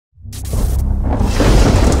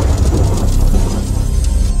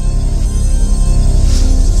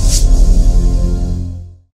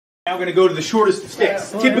going to go to the shortest of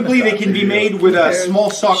sticks. Typically, they can be made with a small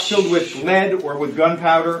sock filled with lead or with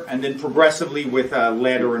gunpowder, and then progressively with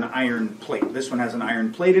lead or an iron plate. This one has an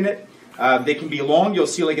iron plate in it. They can be long. You'll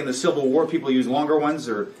see, like in the Civil War, people use longer ones,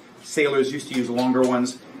 or sailors used to use longer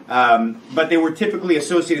ones. But they were typically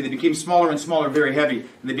associated. They became smaller and smaller, very heavy,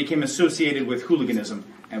 and they became associated with hooliganism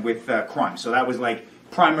and with crime. So that was like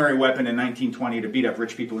primary weapon in 1920 to beat up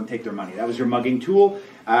rich people and take their money. That was your mugging tool.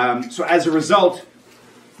 So as a result,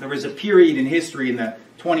 there was a period in history in the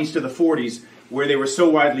 20s to the 40s where they were so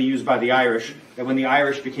widely used by the Irish that when the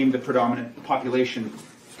Irish became the predominant population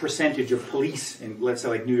percentage of police in, let's say,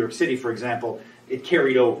 like New York City, for example, it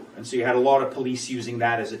carried over. And so you had a lot of police using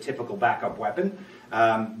that as a typical backup weapon.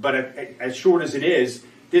 But as short as it is,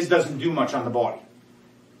 this doesn't do much on the body.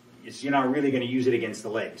 You're not really going to use it against the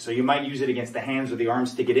leg. So you might use it against the hands or the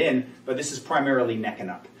arms to get in, but this is primarily neck and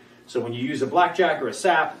up. So when you use a blackjack or a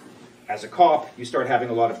sap, as a cop, you start having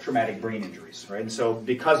a lot of traumatic brain injuries, right? And so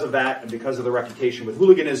because of that, and because of the reputation with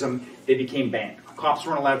hooliganism, they became banned. Cops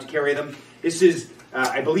weren't allowed to carry them. This is,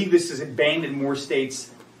 I believe this is banned in more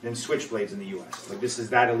states than switchblades in the U.S. Like, this is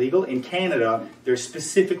that illegal. In Canada, they're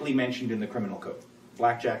specifically mentioned in the criminal code.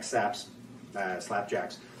 Blackjack, saps,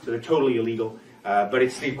 slapjacks. So they're totally illegal. But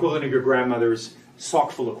it's the equivalent of your grandmother's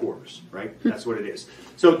sock full of quarters, right? That's what it is.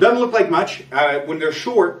 So it doesn't look like much. When they're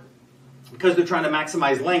short, because they're trying to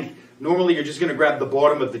maximize length, normally you're just going to grab the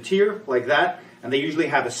bottom of the tier like that, and they usually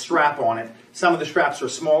have a strap on it. Some of the straps are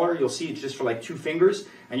smaller. You'll see it's just for like 2 fingers,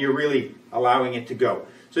 and you're really allowing it to go.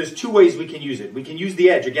 So there's 2 ways we can use it. We can use the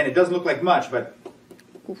edge. Again, it doesn't look like much, but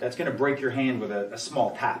that's going to break your hand with a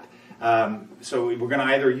small tap. So we're going to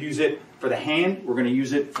either use it for the hand, we're going to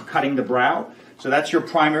use it for cutting the brow. So that's your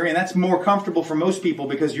primary, and that's more comfortable for most people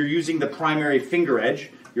because you're using the primary finger edge,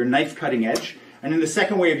 your knife cutting edge. And then the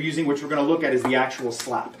second way of using, which we're going to look at, is the actual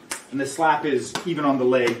slap. And the slap is, even on the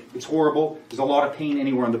leg, it's horrible. There's a lot of pain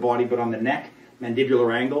anywhere on the body, but on the neck,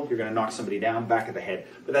 mandibular angle, you're going to knock somebody down, back of the head.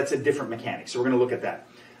 But that's a different mechanic, so we're going to look at that.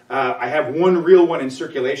 I have one real one in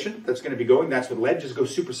circulation that's going to be going. That's with lead. Just go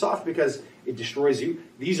super soft because it destroys you.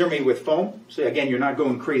 These are made with foam. So again, you're not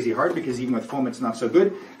going crazy hard because even with foam, it's not so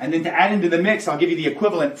good. And then to add into the mix, I'll give you the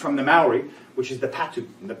equivalent from the Maori, which is the patu.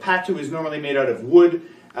 And the patu is normally made out of wood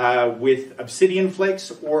with obsidian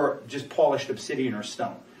flakes or just polished obsidian or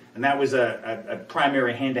stone. And that was a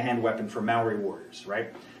primary hand-to-hand weapon for Maori warriors,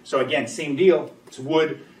 right? So again, same deal. It's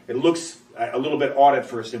wood. It looks a little bit odd at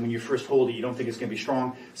first, and when you first hold it, you don't think it's going to be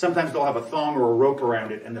strong. Sometimes they'll have a thong or a rope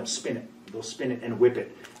around it, and they'll spin it. They'll spin it and whip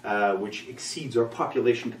it, which exceeds our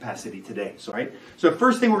population capacity today. So, right? So the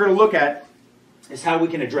first thing we're going to look at is how we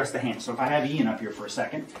can address the hand. So if I have Ian up here for a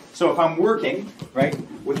second. So if I'm working, right,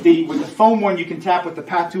 with the foam one, you can tap with the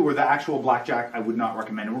patu or the actual blackjack. I would not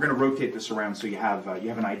recommend it. We're going to rotate this around so you have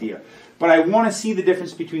an idea. But I want to see the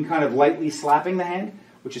difference between kind of lightly slapping the hand,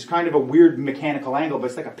 which is kind of a weird mechanical angle, but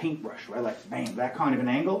it's like a paintbrush, right? Like, bang, that kind of an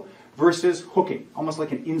angle, versus hooking, almost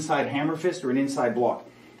like an inside hammer fist or an inside block.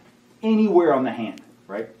 Anywhere on the hand,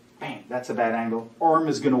 right? Bang, that's a bad angle. Arm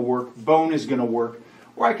is going to work, bone is going to work.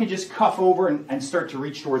 Or I could just cuff over and start to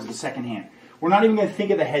reach towards the second hand. We're not even going to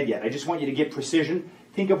think of the head yet. I just want you to get precision.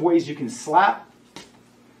 Think of ways you can slap,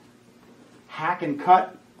 hack and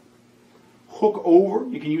cut, hook over.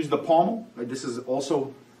 You can use the pommel. Right? This is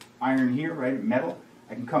also iron here, right? Metal.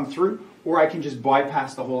 I can come through, or I can just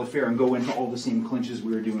bypass the whole affair and go into all the same clinches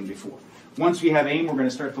we were doing before. Once we have aim, we're going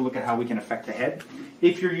to start to look at how we can affect the head.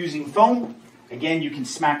 If you're using foam, again, you can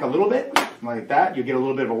smack a little bit, like that. You'll get a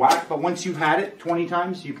little bit of a whack, but once you've had it 20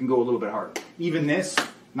 times, you can go a little bit harder. Even this,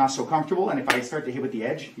 not so comfortable, and if I start to hit with the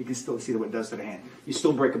edge, you can still see what it does to the hand. You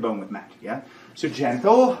still break a bone with Mac, yeah? So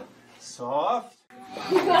gentle, soft,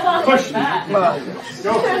 push.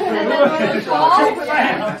 Go.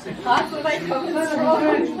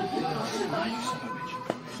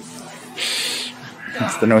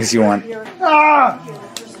 That's the noise you want.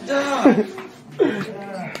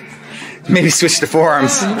 Maybe switch to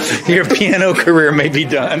forearms. Your piano career may be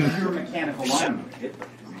done. Pure mechanical line.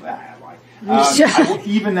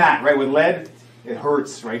 Even that, right, with lead, it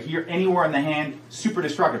hurts right here, anywhere in the hand, super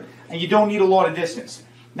destructive. And you don't need a lot of distance.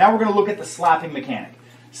 Now we're going to look at the slapping mechanic.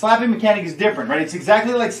 Slapping mechanic is different, right? It's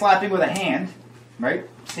exactly like slapping with a hand, right?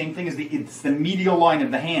 Same thing as it's the medial line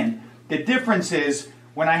of the hand. The difference is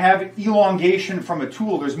when I have elongation from a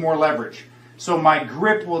tool, there's more leverage. So my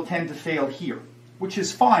grip will tend to fail here, which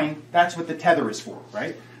is fine. That's what the tether is for,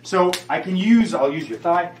 right? So I can use, I'll use your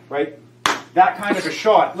thigh, right? That kind of a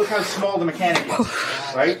shot. Look how small the mechanic is,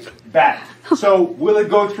 right? Bad. So will it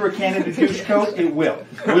go through a Canada douche coat? It will.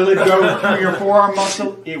 Will it go through your forearm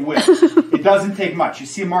muscle? It will. It doesn't take much. You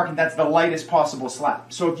see a mark, and that's the lightest possible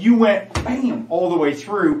slap. So if you went, bam, all the way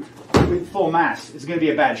through, with full mass is going to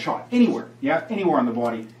be a bad shot. Anywhere, yeah, anywhere on the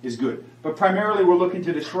body is good. But primarily we're looking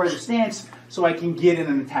to destroy the stance so I can get in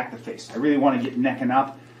and attack the face. I really want to get neck and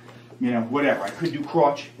up, you know, whatever. I could do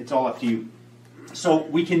crotch, it's all up to you. So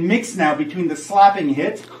we can mix now between the slapping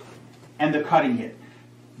hit and the cutting hit.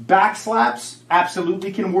 Back slaps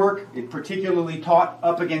absolutely can work. It particularly taught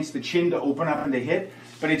up against the chin to open up and to hit.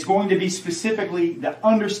 But it's going to be specifically the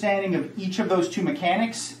understanding of each of those two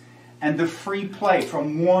mechanics and the free play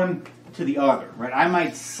from one to the other, right? I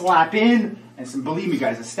might slap in, and believe me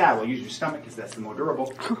guys, a stab will use your stomach because that's the more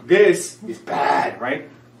durable. This is bad, right?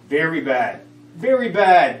 Very bad. Very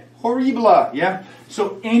bad. Horrible, yeah?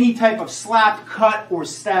 So any type of slap, cut, or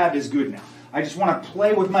stab is good now. I just want to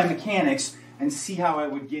play with my mechanics and see how I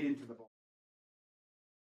would get into the